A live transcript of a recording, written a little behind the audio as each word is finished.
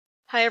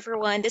Hi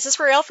everyone, this is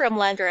Rael from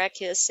Land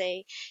Direct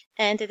USA,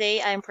 and today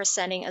I'm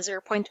presenting a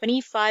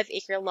 0.25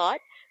 acre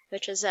lot,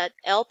 which is at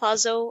El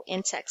Paso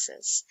in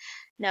Texas.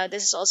 Now,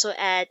 this is also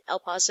at El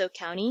Paso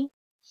County.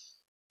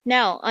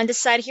 Now, on the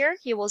side here,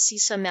 you will see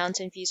some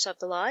mountain views of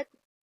the lot.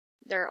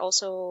 There are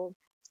also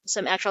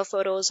some actual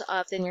photos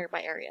of the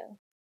nearby area.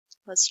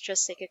 Let's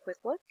just take a quick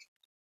look.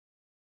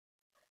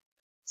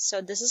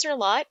 So this is our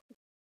lot.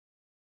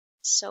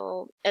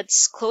 So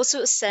it's close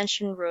to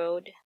Ascension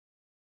Road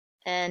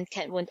and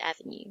Kentwood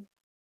Avenue.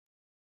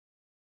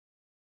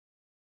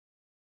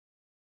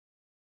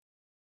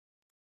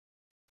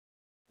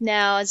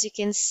 Now, as you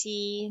can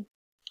see,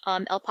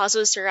 El Paso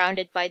is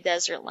surrounded by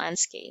desert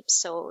landscapes,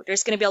 so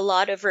there's going to be a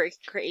lot of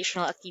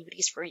recreational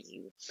activities for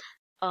you,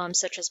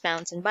 such as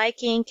mountain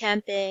biking,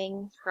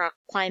 camping, rock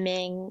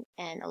climbing,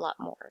 and a lot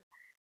more.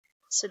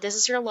 So this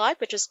is your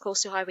lot, which is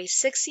close to Highway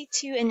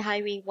 62 and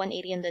Highway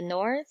 180 in the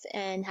north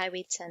and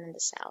Highway 10 in the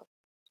south.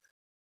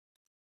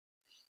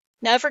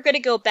 Now, if we're going to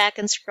go back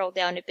and scroll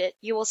down a bit,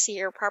 you will see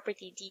your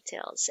property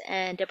details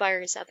and the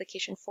buyer's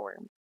application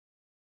form.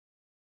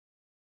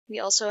 We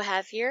also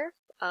have here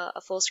a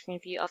full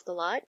screen view of the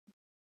lot.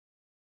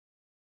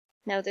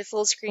 Now the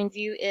full screen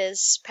view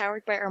is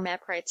powered by our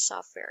MapRight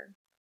software.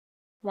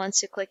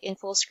 Once you click in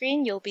full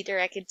screen, you'll be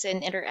directed to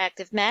an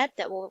interactive map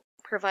that will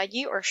provide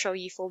you or show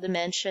you full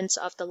dimensions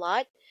of the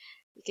lot.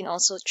 You can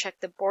also check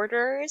the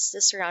borders, the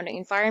surrounding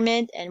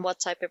environment, and what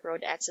type of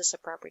road access the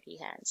property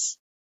has.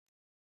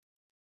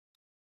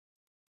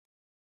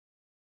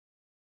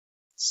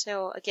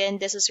 So again,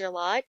 this is your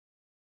lot.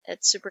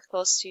 It's super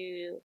close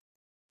to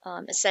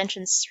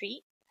Ascension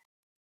Street.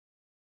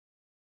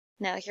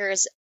 Now here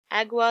is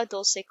Agua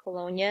Dulce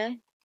Colonia,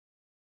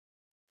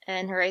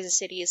 and Horizon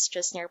City is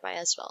just nearby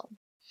as well.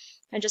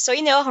 And just so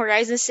you know,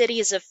 Horizon City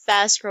is a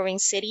fast-growing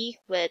city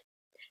with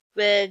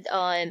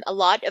a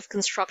lot of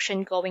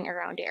construction going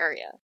around the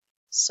area.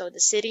 So the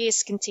city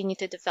is continuing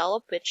to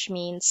develop, which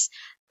means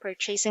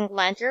purchasing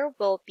land here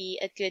will be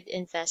a good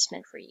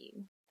investment for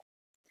you.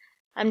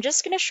 I'm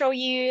just going to show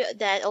you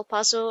that El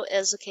Paso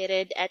is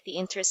located at the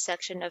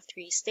intersection of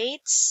 3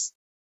 states.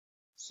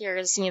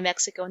 Here's New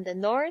Mexico in the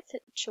north,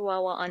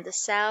 Chihuahua on the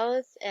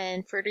south,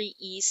 and further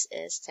east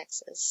is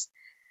Texas.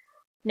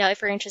 Now,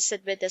 if you're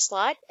interested with this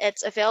lot,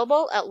 it's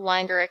available at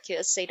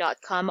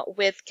LineDirectUSA.com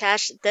with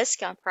cash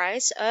discount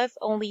price of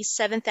only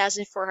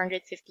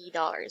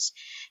 $7,450.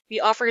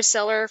 We offer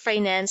seller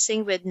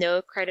financing with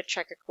no credit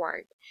check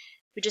required.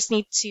 We just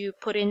need to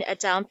put in a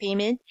down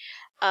payment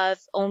of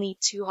only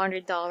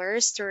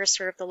 $200 to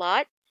reserve the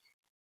lot,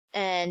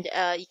 and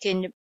you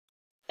can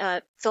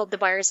fill the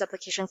buyer's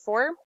application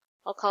form.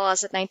 Call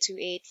us at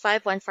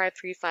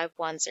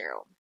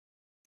 928-515-3510.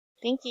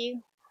 Thank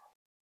you.